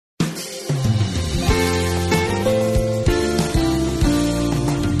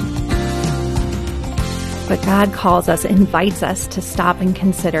but God calls us, invites us to stop and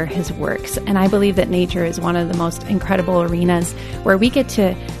consider his works. And I believe that nature is one of the most incredible arenas where we get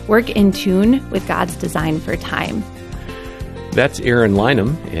to work in tune with God's design for time. That's Eryn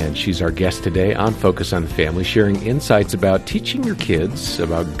Lynum, and she's our guest today on Focus on the Family, sharing insights about teaching your kids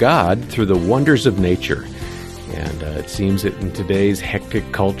about God through the wonders of nature. And it seems that in today's hectic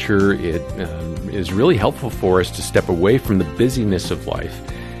culture, it is really helpful for us to step away from the busyness of life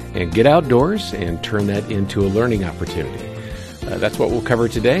and get outdoors and turn that into a learning opportunity. That's what we'll cover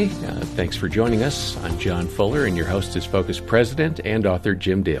today. Thanks for joining us. I'm John Fuller, and your host is Focus President and author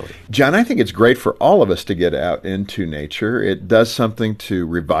Jim Daly. John, I think it's great for all of us to get out into nature. It does something to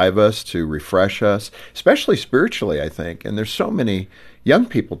revive us, to refresh us, especially spiritually, I think. And there's so many young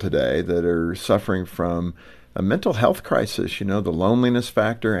people today that are suffering from a mental health crisis, the loneliness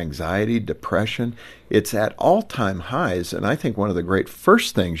factor, anxiety, depression. It's at all-time highs, and I think one of the great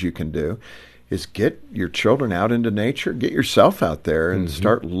first things you can do is get your children out into nature, get yourself out there and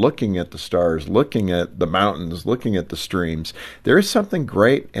start looking at the stars, looking at the mountains, looking at the streams. There is something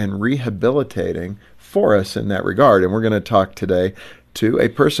great and rehabilitating for us in that regard, and we're going to talk today to a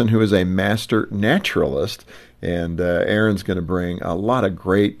person who is a master naturalist, and Eryn's going to bring a lot of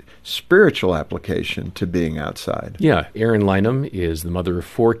great spiritual application to being outside. Yeah, Eryn Lynum is the mother of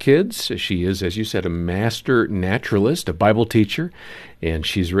 4 kids. She is, as you said, a master naturalist, a Bible teacher, and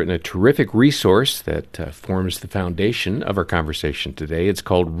she's written a terrific resource that forms the foundation of our conversation today. It's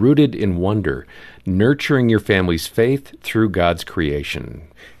called Rooted in Wonder, Nurturing Your Family's Faith Through God's Creation.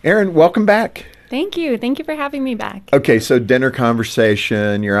 Eryn, welcome back. Thank you. Thank you for having me back. Okay, so dinner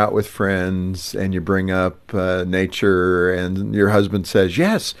conversation, you're out with friends, and you bring up nature, and your husband says,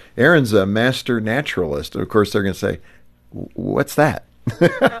 yes, Eryn's a master naturalist. Of course, they're going to say, what's that?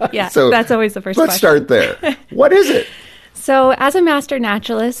 Yeah, so that's always the first let's question. Start there. What is it? So as a master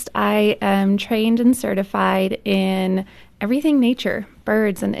naturalist, I am trained and certified in everything nature,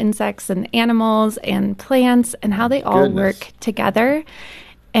 birds and insects and animals and plants and how they all work together.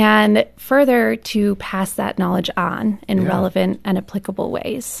 And further, to pass that knowledge on in relevant and applicable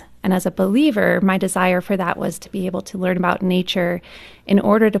ways. And as a believer, my desire for that was to be able to learn about nature in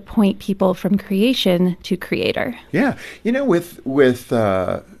order to point people from creation to creator. Yeah. With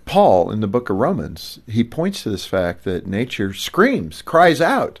Paul in the book of Romans, he points to this fact that nature screams, cries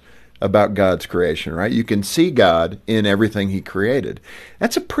out about God's creation, right? You can see God in everything he created.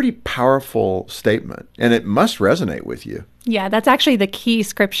 That's a pretty powerful statement, and it must resonate with you. Yeah, that's actually the key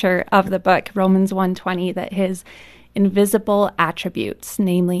scripture of the book, Romans 1:20, that his invisible attributes,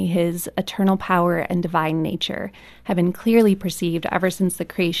 namely his eternal power and divine nature, have been clearly perceived ever since the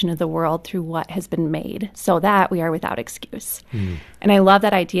creation of the world through what has been made, so that we are without excuse. And I love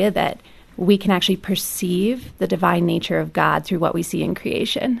that idea that we can actually perceive the divine nature of God through what we see in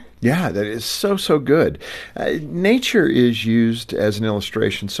creation. Yeah, that is so good. Nature is used as an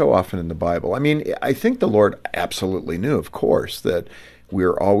illustration so often in the Bible. I mean, I think the Lord absolutely knew, of course, that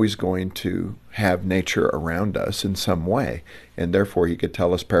we're always going to have nature around us in some way, and therefore he could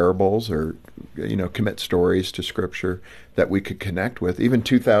tell us parables or, commit stories to Scripture that we could connect with even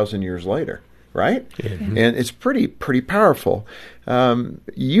 2,000 years later. Right? Mm-hmm. And it's pretty powerful.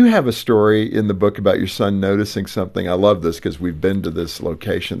 You have a story in the book about your son noticing something. I love this because we've been to this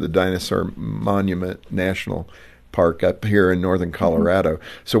location, the Dinosaur Monument National Park up here in northern Colorado.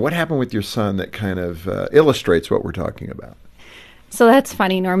 So what happened with your son that kind of illustrates what we're talking about? So that's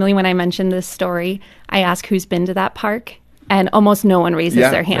funny. Normally when I mention this story, I ask who's been to that park. And almost no one raises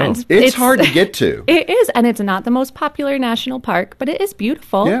their hand. It's hard to get to. It is. And it's not the most popular national park, but it is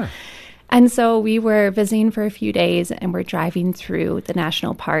beautiful. Yeah. And so we were visiting for a few days, and we're driving through the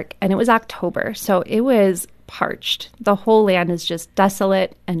national park, and it was October, so it was parched. The whole land is just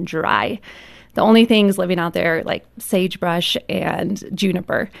desolate and dry. The only things living out there are like sagebrush and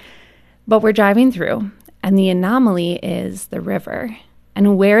juniper. But we're driving through, and the anomaly is the river.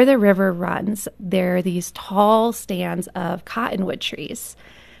 And where the river runs, there are these tall stands of cottonwood trees.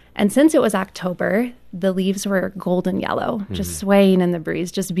 And since it was October, the leaves were golden yellow, just swaying in the breeze,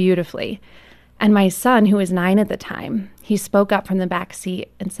 just beautifully. And my son, who was 9 at the time, he spoke up from the back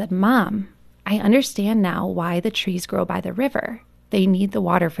seat and said, "Mom, I understand now why the trees grow by the river. They need the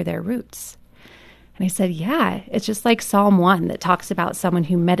water for their roots." And I said, yeah, it's just like Psalm 1 that talks about someone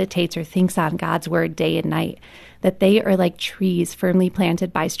who meditates or thinks on God's word day and night, that they are like trees firmly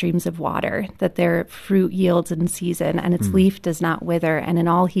planted by streams of water, that their fruit yields in season and its leaf does not wither, and in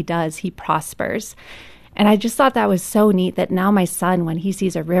all he does, he prospers. And I just thought that was so neat that now my son, when he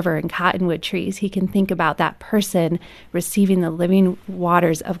sees a river and cottonwood trees, he can think about that person receiving the living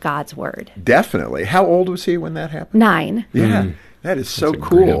waters of God's word. Definitely. How old was he when that happened? 9. Yeah. That is so That's a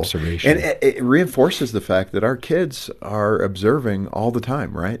great cool. observation. And it reinforces the fact that our kids are observing all the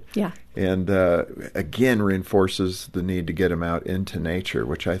time, right? Yeah. And again, reinforces the need to get them out into nature,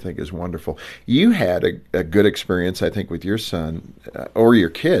 which I think is wonderful. You had a good experience, I think, with your son or your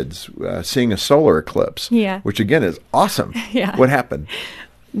kids seeing a solar eclipse, Yeah. which again is awesome. Yeah. What happened?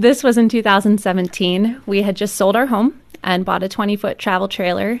 This was in 2017. We had just sold our home and bought a 20-foot travel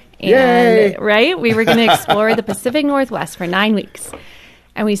trailer. And, Yay! Right? We were going to explore the Pacific Northwest for 9 weeks.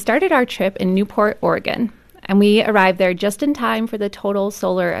 And we started our trip in Newport, Oregon. And we arrived there just in time for the total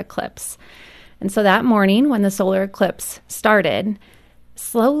solar eclipse. And so that morning, when the solar eclipse started,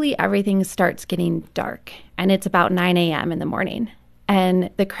 slowly everything starts getting dark. And it's about 9 a.m. in the morning. And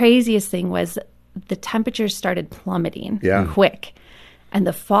the craziest thing was the temperatures started plummeting quick. And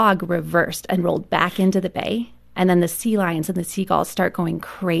the fog reversed and rolled back into the bay. And then the sea lions and the seagulls start going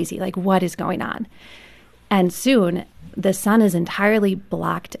crazy. Like, what is going on? And soon, the sun is entirely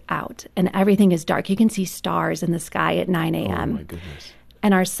blocked out and everything is dark. You can see stars in the sky at 9 a.m. Oh, my goodness.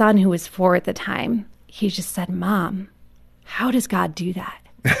 And our son, who was 4 at the time, he just said, "Mom, how does God do that?"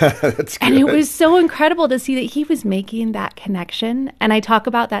 That's good. And it was so incredible to see that he was making that connection. And I talk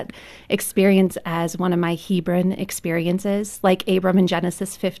about that experience as one of my Hebron experiences, like Abram in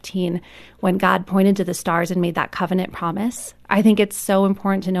Genesis 15, when God pointed to the stars and made that covenant promise. I think it's so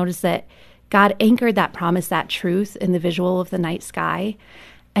important to notice that God anchored that promise, that truth, in the visual of the night sky,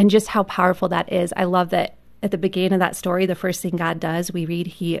 and just how powerful that is. I love that at the beginning of that story, the first thing God does, we read,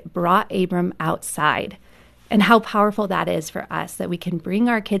 he brought Abram outside. And how powerful that is for us, that we can bring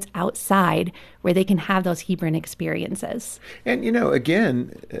our kids outside where they can have those Hebron experiences. And,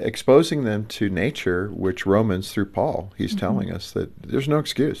 again, exposing them to nature, which Romans, through Paul, he's telling us that there's no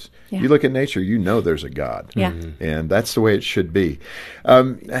excuse. Yeah. You look at nature, there's a God. Yeah. And that's the way it should be.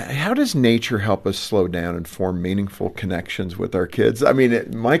 How does nature help us slow down and form meaningful connections with our kids? I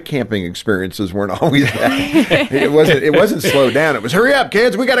mean, my camping experiences weren't always that. It wasn't slow down. It was, hurry up,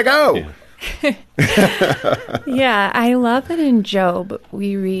 kids, we got to go. Yeah. Yeah, I love that in Job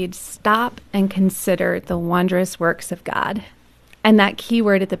we read, "Stop and consider the wondrous works of God." And that key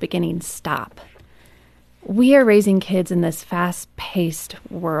word at the beginning, stop. We are raising kids in this fast-paced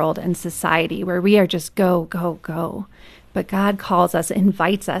world and society where we are just go, go, go. But God calls us,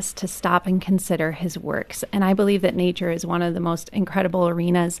 invites us to stop and consider his works. And I believe that nature is one of the most incredible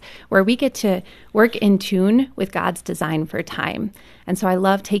arenas where we get to work in tune with God's design for time. And so I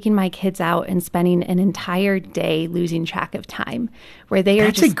love taking my kids out and spending an entire day losing track of time, where they are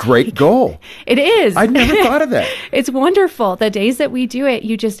That's just... a great goal. It is. I'd never thought of that. It's wonderful. The days that we do it,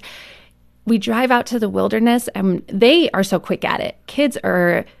 we drive out to the wilderness and they are so quick at it. Kids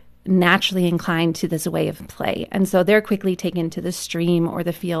are naturally inclined to this way of play. And so they're quickly taken to the stream or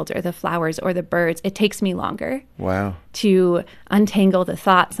the fields or the flowers or the birds. It takes me longer Wow. to untangle the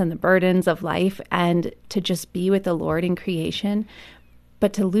thoughts and the burdens of life and to just be with the Lord in creation,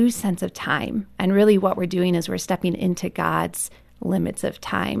 but to lose sense of time. And really what we're doing is we're stepping into God's limits of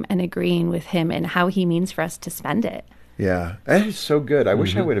time and agreeing with him and how he means for us to spend it. Yeah, that is so good. I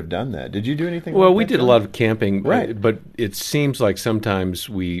wish I would have done that. Did you do anything Well, like we that, did a John? lot of camping, Right. but it seems like sometimes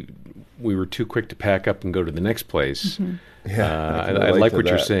we were too quick to pack up and go to the next place. Yeah, I like what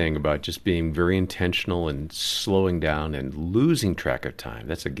you're saying about just being very intentional and slowing down and losing track of time.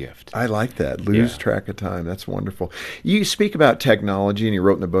 That's a gift. I like that. Lose track of time. That's wonderful. You speak about technology, and you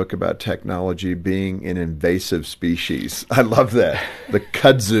wrote in the book about technology being an invasive species. I love that. The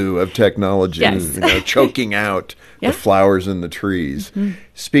kudzu of technology, Yes. choking out Yeah. the flowers and the trees.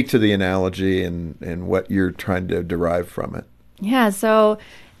 Speak to the analogy and what you're trying to derive from it. Yeah, so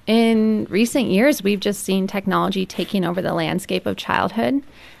in recent years, we've just seen technology taking over the landscape of childhood.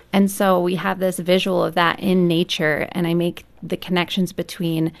 And so we have this visual of that in nature, and I make the connections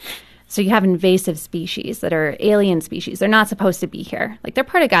between, so you have invasive species that are alien species. They're not supposed to be here. Like, they're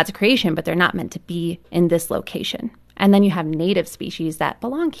part of God's creation, but they're not meant to be in this location. And then you have native species that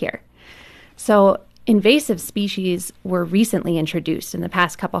belong here. So invasive species were recently introduced in the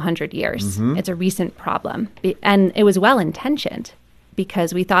past couple hundred years. It's a recent problem. And it was well-intentioned,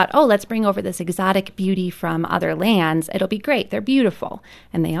 because we thought, let's bring over this exotic beauty from other lands. It'll be great. They're beautiful.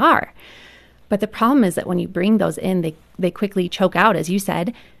 And they are. But the problem is that when you bring those in, they quickly choke out, as you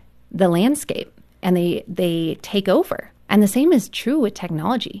said, the landscape. And they take over. And the same is true with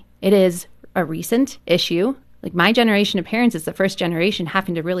technology. It is a recent issue. Like, my generation of parents is the first generation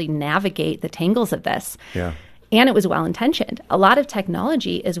having to really navigate the tangles of this. Yeah. And it was well-intentioned. A lot of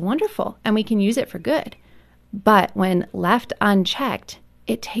technology is wonderful, and we can use it for good. But when left unchecked,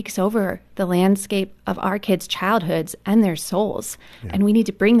 it takes over the landscape of our kids' childhoods and their souls. And we need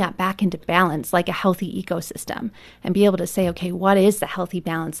to bring that back into balance like a healthy ecosystem and be able to say, okay, what is the healthy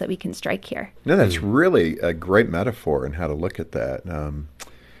balance that we can strike here? No, that's really a great metaphor in how to look at that.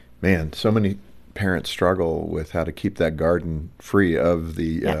 Man, so many parents struggle with how to keep that garden free of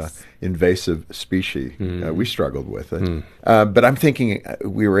the invasive species. We struggled with it. But I'm thinking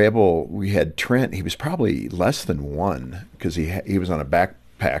we had Trent, he was probably less than one because he was on a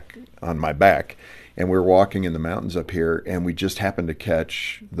backpack on my back. And we were walking in the mountains up here, and we just happened to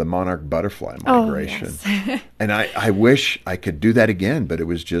catch the monarch butterfly migration. Oh, yes. And I wish I could do that again, but it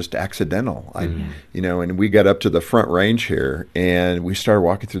was just accidental. And we got up to the Front Range here, and we started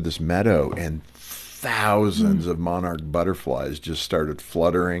walking through this meadow, and thousands of monarch butterflies just started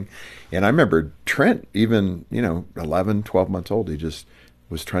fluttering. And I remember Trent, even 11, 12 months old, he just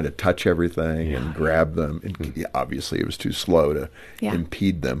was trying to touch everything and grab them. And obviously, it was too slow to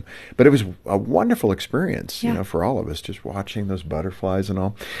impede them. But it was a wonderful experience, for all of us, just watching those butterflies and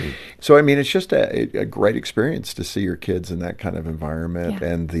all. So, I mean, it's just a great experience to see your kids in that kind of environment.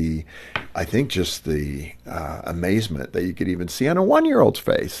 And I think just the amazement that you could even see on a 1-year-old's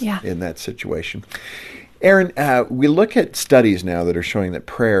face in that situation. Eryn, we look at studies now that are showing that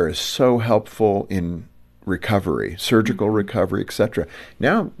prayer is so helpful in recovery, surgical recovery, etc.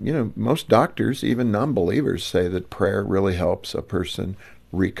 Now, most doctors, even non-believers, say that prayer really helps a person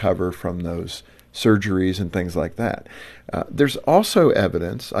recover from those surgeries and things like that. There's also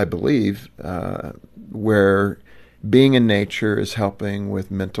evidence, I believe, where being in nature is helping with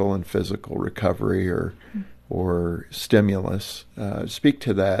mental and physical recovery or stimulus. Speak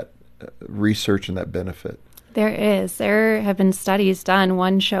to that research and that benefit. There have been studies done.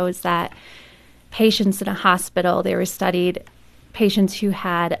 One shows that patients in a hospital, they were studied patients who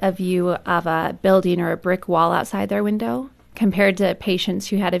had a view of a building or a brick wall outside their window compared to patients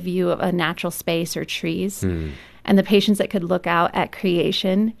who had a view of a natural space or trees. And the patients that could look out at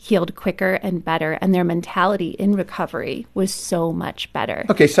creation healed quicker and better, and their mentality in recovery was so much better.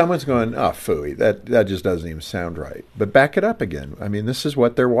 Okay, someone's going, oh, phooey, that just doesn't even sound right. But back it up again. I mean, this is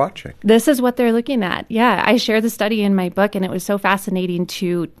what they're watching. This is what they're looking at. Yeah, I share the study in my book, and it was so fascinating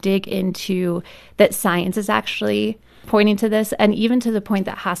to dig into that science is actually pointing to this, and even to the point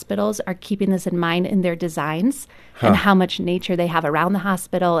that hospitals are keeping this in mind in their designs and how much nature they have around the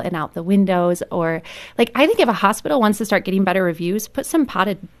hospital and out the windows. Or, I think if a hospital wants to start getting better reviews, put some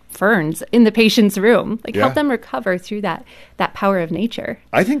potted ferns in the patient's room. Help them recover through that power of nature.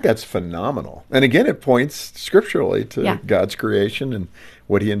 I think that's phenomenal. And again, it points scripturally to God's creation and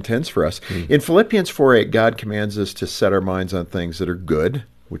what he intends for us. In Philippians 4:8, God commands us to set our minds on things that are good,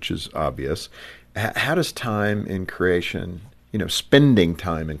 which is obvious. How does time in creation, spending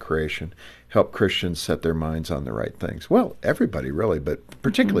time in creation, help Christians set their minds on the right things? Well, everybody really, but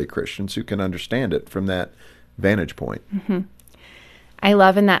particularly Christians who can understand it from that vantage point. I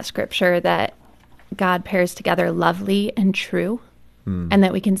love in that scripture that God pairs together lovely and true, and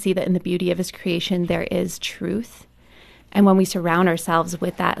that we can see that in the beauty of his creation there is truth. And when we surround ourselves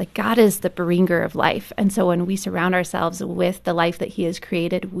with that, God is the bringer of life. And so when we surround ourselves with the life that he has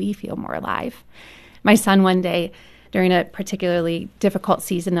created, we feel more alive. My son one day, during a particularly difficult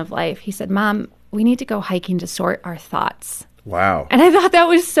season of life, he said, Mom, we need to go hiking to sort our thoughts. Wow. And I thought that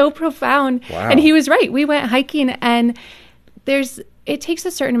was so profound. Wow. And he was right. We went hiking, and it takes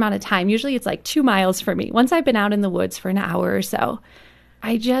a certain amount of time. Usually it's 2 miles for me. Once I've been out in the woods for an hour or so,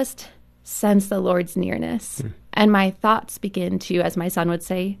 I just sense the Lord's nearness. And my thoughts begin to, as my son would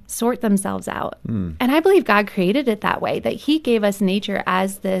say, sort themselves out. And I believe God created it that way, that he gave us nature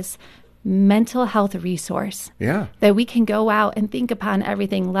as this mental health resource. Yeah. That we can go out and think upon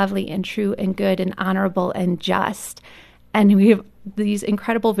everything lovely and true and good and honorable and just. And we have these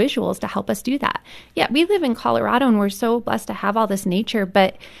incredible visuals to help us do that. Yeah, we live in Colorado, and we're so blessed to have all this nature.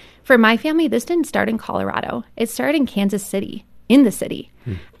 But for my family, this didn't start in Colorado. It started in Kansas City, in the city.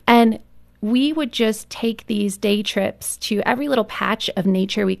 And we would just take these day trips to every little patch of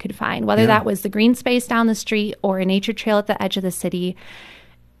nature we could find, whether that was the green space down the street or a nature trail at the edge of the city.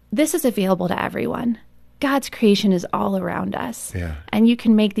 This is available to everyone. God's creation is all around us. Yeah. And you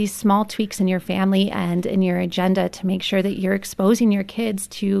can make these small tweaks in your family and in your agenda to make sure that you're exposing your kids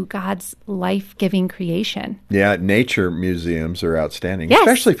to God's life-giving creation. Yeah, nature museums are outstanding, yes.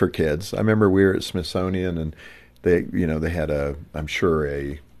 Especially for kids. I remember we were at Smithsonian, and they had a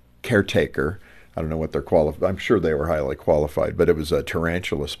caretaker. I don't know what they're qualified. I'm sure they were highly qualified, but it was a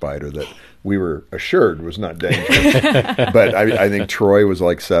tarantula spider that we were assured was not dangerous. But I think Troy was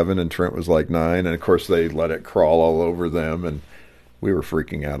 7 and Trent was 9, and of course they let it crawl all over them. And we were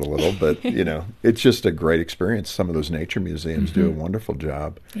freaking out a little, but it's just a great experience. Some of those nature museums do a wonderful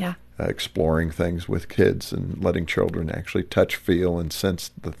job. Yeah. Exploring things with kids and letting children actually touch, feel, and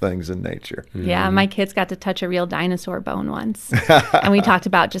sense the things in nature. Yeah, my kids got to touch a real dinosaur bone once. And we talked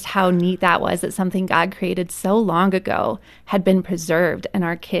about just how neat that was, that something God created so long ago had been preserved and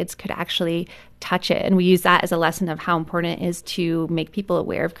our kids could actually touch it. And we use that as a lesson of how important it is to make people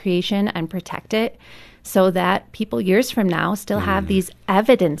aware of creation and protect it, so that people years from now still have these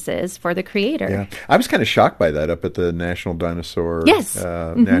evidences for the Creator. Yeah, I was kind of shocked by that up at the National Dinosaur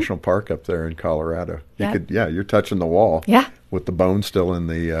National Park up there in Colorado. You're touching the wall with the bone still in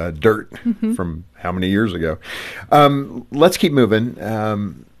the dirt from how many years ago. Let's keep moving.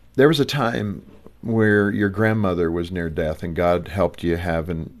 There was a time where your grandmother was near death, and God helped you have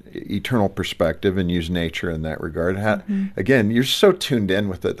an eternal perspective and use nature in that regard. Again, you're so tuned in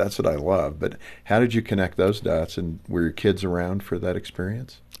with it. That's what I love. But how did you connect those dots, and were your kids around for that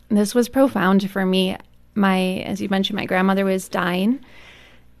experience? This was profound for me. As you mentioned, my grandmother was dying,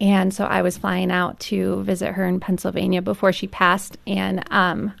 and so I was flying out to visit her in Pennsylvania before she passed, and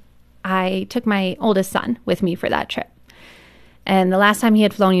I took my oldest son with me for that trip. And the last time he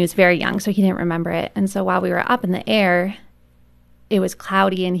had flown, he was very young, so he didn't remember it. And so while we were up in the air, it was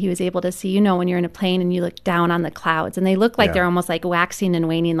cloudy, and he was able to see, when you're in a plane and you look down on the clouds, and they look like they're almost like waxing and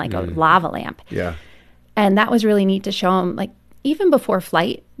waning like a lava lamp. Yeah. And that was really neat to show him, like, even before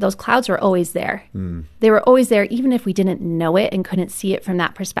flight, those clouds were always there. They were always there, even if we didn't know it and couldn't see it from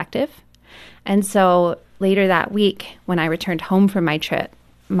that perspective. And so later that week, when I returned home from my trip,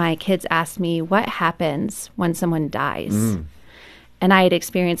 my kids asked me, what happens when someone dies? And I had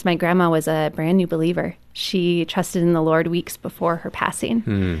experienced, my grandma was a brand new believer. She trusted in the Lord weeks before her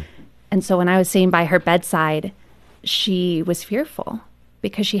passing. And so when I was sitting by her bedside, she was fearful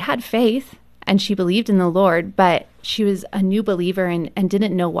because she had faith and she believed in the Lord, but she was a new believer and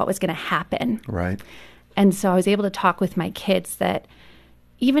didn't know what was going to happen. Right. And so I was able to talk with my kids that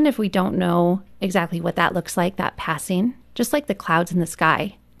even if we don't know exactly what that looks like, that passing, just like the clouds in the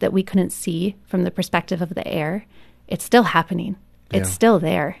sky that we couldn't see from the perspective of the air, it's still happening. It's still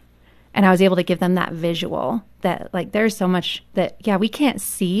there. And I was able to give them that visual that, like, there's so much that, we can't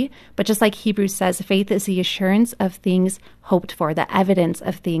see, but just like Hebrews says, faith is the assurance of things hoped for, the evidence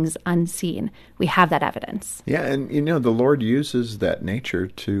of things unseen. We have that evidence. Yeah, and the Lord uses that nature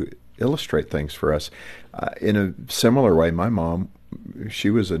to illustrate things for us. In a similar way, my mom, she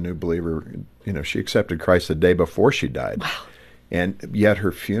was a new believer. She accepted Christ the day before she died. Wow. And yet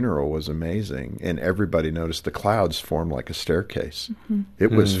her funeral was amazing, and everybody noticed the clouds formed like a staircase. It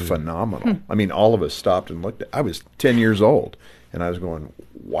was phenomenal. I mean, all of us stopped and looked. I was 10 years old, and I was going,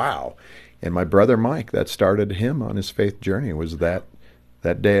 wow. And my brother Mike, that started him on his faith journey, was that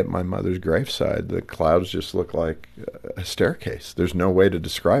day at my mother's graveside. The clouds just looked like a staircase. There's no way to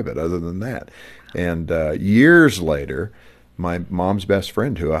describe it other than that. And years later, my mom's best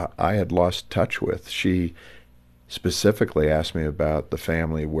friend, who I had lost touch with, she specifically asked me about the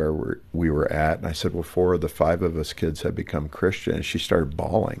family where we were at. And I said, well, 4 of the 5 of us kids had become Christian. And she started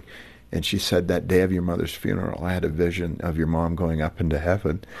bawling. And she said, that day of your mother's funeral, I had a vision of your mom going up into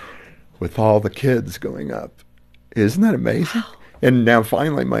heaven with all the kids going up. Isn't that amazing? Wow. And now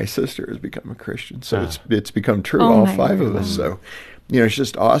finally my sister has become a Christian. So it's become true, all 5 of us. So, it's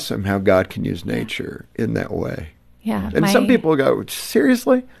just awesome how God can use nature in that way. Yeah. And some people go,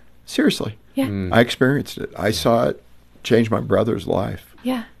 seriously? Seriously. Yeah. I experienced it. I saw it change my brother's life.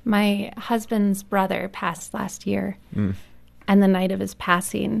 Yeah. My husband's brother passed last year. And the night of his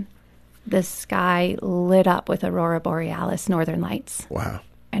passing, the sky lit up with aurora borealis, northern lights. Wow.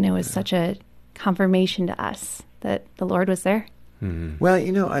 And it was such a confirmation to us that the Lord was there. Well,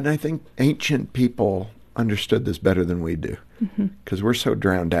 and I think ancient people understood this better than we do, because we're so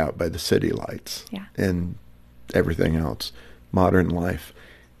drowned out by the city lights and everything else, modern life.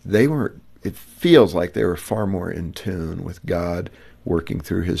 It feels like they were far more in tune with God working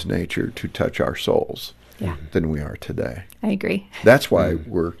through his nature to touch our souls than we are today. I agree. That's why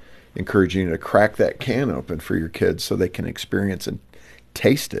we're encouraging you to crack that can open for your kids so they can experience and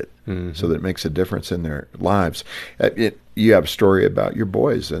taste it, so that it makes a difference in their lives. You have a story about your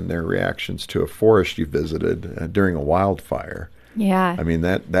boys and their reactions to a forest you visited during a wildfire. Yeah. I mean,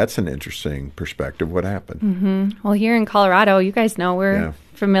 that's an interesting perspective. What happened? Well, here in Colorado, you guys know we're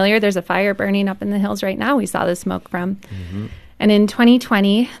familiar. There's a fire burning up in the hills right now we saw the smoke from. And in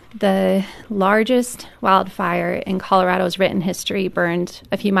 2020, the largest wildfire in Colorado's written history burned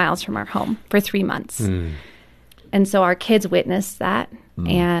a few miles from our home for 3 months. And so our kids witnessed that.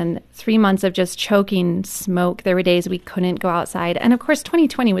 And 3 months of just choking smoke. There were days we couldn't go outside. And of course,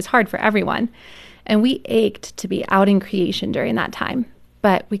 2020 was hard for everyone. And we ached to be out in creation during that time,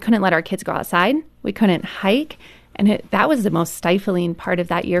 but we couldn't let our kids go outside. We couldn't hike. And that was the most stifling part of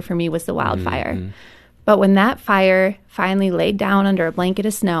that year for me, was the wildfire. Mm-hmm. But when that fire finally laid down under a blanket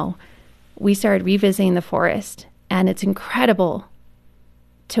of snow, we started revisiting the forest. And it's incredible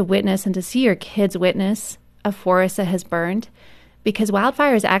to witness and to see your kids witness a forest that has burned, because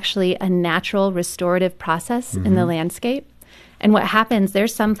wildfire is actually a natural restorative process in the landscape. And what happens,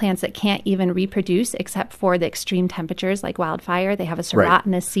 there's some plants that can't even reproduce except for the extreme temperatures, like wildfire. They have a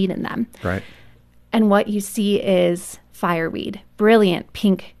serotinous seed in them. Right. And what you see is fireweed, brilliant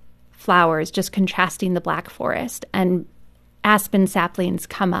pink flowers just contrasting the black forest, and aspen saplings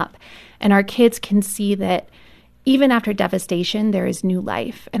come up. And our kids can see that even after devastation, there is new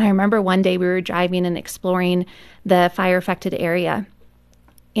life. And I remember one day we were driving and exploring the fire-affected area,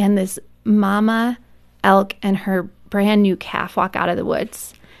 and this mama elk and her brand new calf walk out of the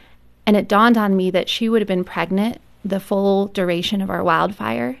woods. And it dawned on me that she would have been pregnant the full duration of our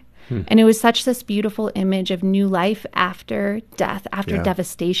wildfire. And it was such this beautiful image of new life after death, after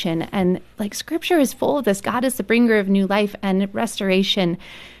devastation. And like Scripture is full of this. God is the bringer of new life and restoration.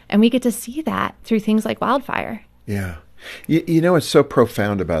 And we get to see that through things like wildfire. Yeah. You know what's so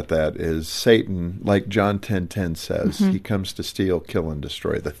profound about that is Satan, like John 10:10 says, he comes to steal, kill, and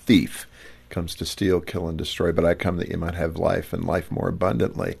destroy. The thief comes to steal, kill, and destroy, but I come that you might have life and life more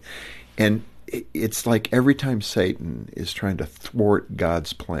abundantly. And it's like every time Satan is trying to thwart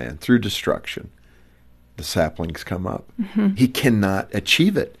God's plan through destruction, the saplings come up. He cannot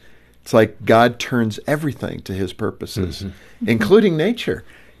achieve it. It's like God turns everything to his purposes, including nature.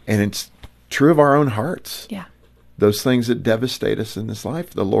 And it's true of our own hearts. Yeah. Those things that devastate us in this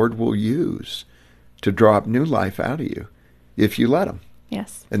life, the Lord will use to draw up new life out of you if you let him.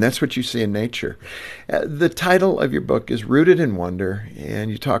 Yes. And that's what you see in nature. The title of your book is Rooted in Wonder,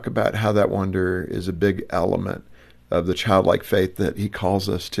 and you talk about how that wonder is a big element of the childlike faith that he calls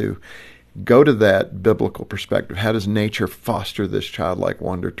us to. Go to that biblical perspective. How does nature foster this childlike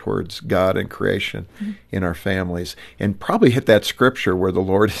wonder towards God and creation in our families? And probably hit that scripture where the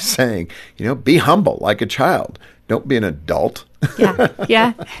Lord is saying, be humble like a child. Don't be an adult.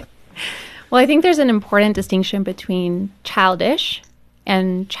 Yeah. Well, I think there's an important distinction between childish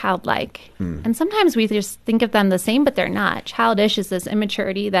and childlike. And sometimes we just think of them the same, but they're not. Childish is this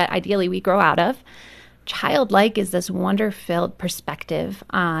immaturity that ideally we grow out of. Childlike is this wonder-filled perspective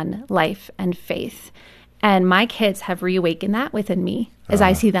on life and faith. And my kids have reawakened that within me as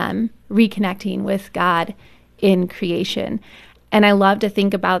I see them reconnecting with God in creation. And I love to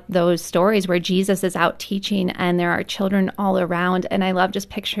think about those stories where Jesus is out teaching and there are children all around. And I love just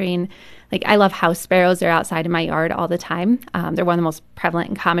picturing, I love house sparrows. They're outside in my yard all the time. They're one of the most prevalent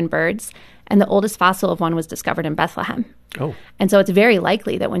and common birds. And the oldest fossil of one was discovered in Bethlehem. Oh. And so it's very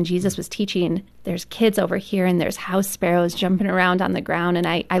likely that when Jesus was teaching, there's kids over here and there's house sparrows jumping around on the ground. And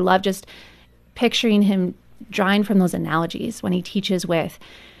I love just picturing him drawing from those analogies when he teaches with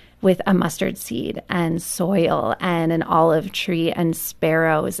a mustard seed and soil and an olive tree and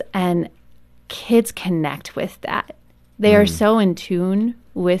sparrows. And kids connect with that. They are so in tune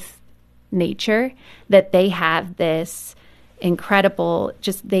with nature that they have this incredible,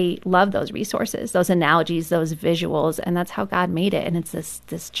 they love those resources, those analogies, those visuals, and that's how God made it. And it's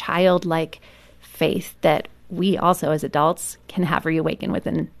this childlike faith that we also as adults can have reawaken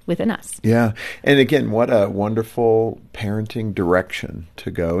within us. Yeah. And again, what a wonderful parenting direction to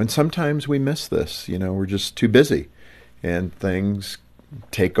go. And sometimes we miss this. We're just too busy and things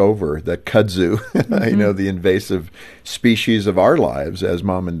take over. The kudzu, the invasive species of our lives as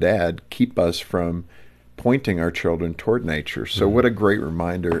mom and dad keep us from pointing our children toward nature. So what a great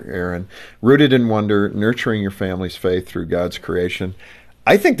reminder, Eryn. Rooted in Wonder, nurturing your family's faith through God's creation.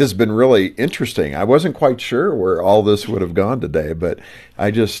 I think this has been really interesting. I wasn't quite sure where all this would have gone today, but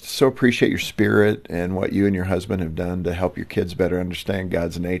I just so appreciate your spirit and what you and your husband have done to help your kids better understand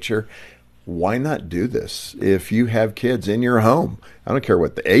God's nature. Why not do this? If you have kids in your home, I don't care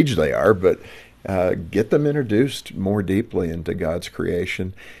what the age they are, but get them introduced more deeply into God's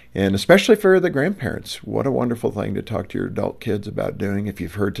creation. And especially for the grandparents, what a wonderful thing to talk to your adult kids about doing. If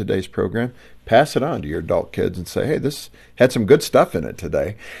you've heard today's program, pass it on to your adult kids and say, hey, this had some good stuff in it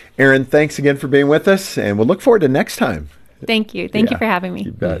today. Eryn, thanks again for being with us, and we'll look forward to next time. Thank you. Thank you for having me.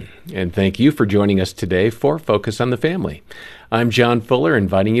 You bet. And thank you for joining us today for Focus on the Family. I'm John Fuller,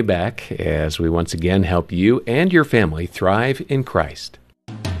 inviting you back as we once again help you and your family thrive in Christ.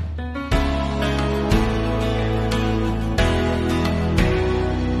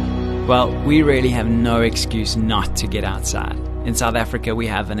 Well, we really have no excuse not to get outside. In South Africa, we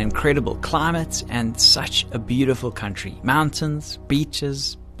have an incredible climate and such a beautiful country. Mountains,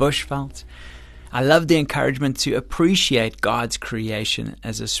 beaches, bushveld. I love the encouragement to appreciate God's creation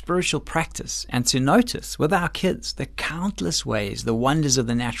as a spiritual practice and to notice with our kids the countless ways the wonders of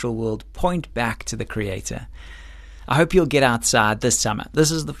the natural world point back to the Creator. I hope you'll get outside this summer.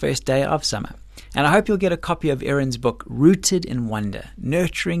 This is the first day of summer. And I hope you'll get a copy of Eryn's book, Rooted in Wonder,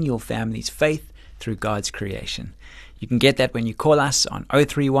 Nurturing Your Family's Faith Through God's Creation. You can get that when you call us on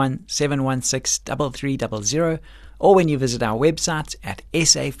 031 716 3300 or when you visit our website at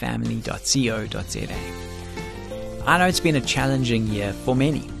safamily.co.za. I know it's been a challenging year for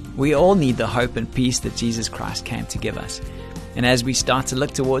many. We all need the hope and peace that Jesus Christ came to give us. And as we start to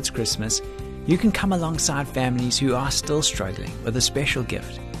look towards Christmas, you can come alongside families who are still struggling with a special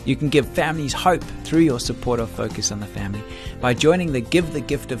gift. You can give families hope through your support of Focus on the Family by joining the Give the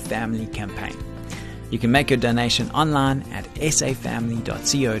Gift of Family campaign. You can make your donation online at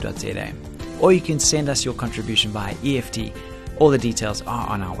safamily.co.za, or you can send us your contribution via EFT. All the details are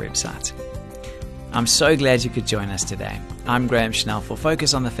on our website. I'm so glad you could join us today. I'm Graham Schnell for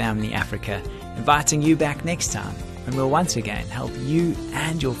Focus on the Family Africa, inviting you back next time when we'll once again help you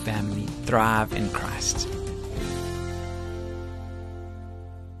and your family thrive in Christ.